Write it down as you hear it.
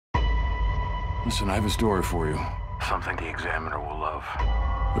Listen, I have a story for you. Something the examiner will love.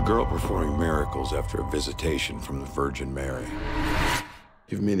 A girl performing miracles after a visitation from the Virgin Mary.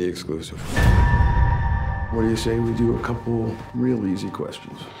 Give me the exclusive. What do you say we do a couple real easy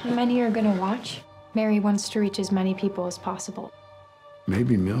questions? How many are gonna watch? Mary wants to reach as many people as possible.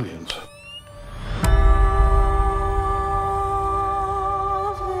 Maybe millions.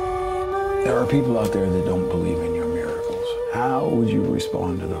 There are people out there that don't believe in your miracles. How would you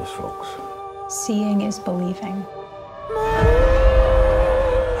respond to those folks? Seeing is believing.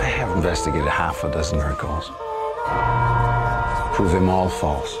 I have investigated half a dozen miracles. Prove them all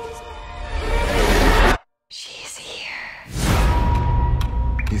false. She's here.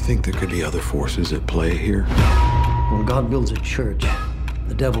 You think there could be other forces at play here? When God builds a church,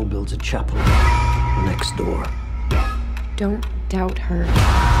 the devil builds a chapel next door. Don't doubt her.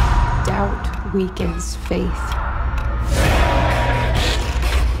 Doubt weakens faith.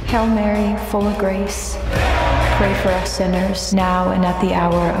 Hail Mary, full of grace, pray for us sinners, now and at the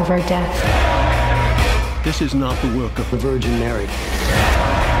hour of our death. This is not the work of the Virgin Mary.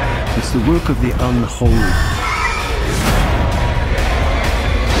 It's the work of the unholy.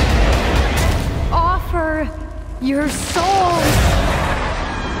 Offer your souls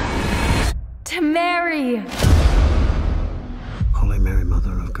to Mary. Holy Mary,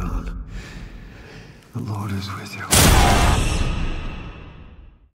 Mother of God, the Lord is with you.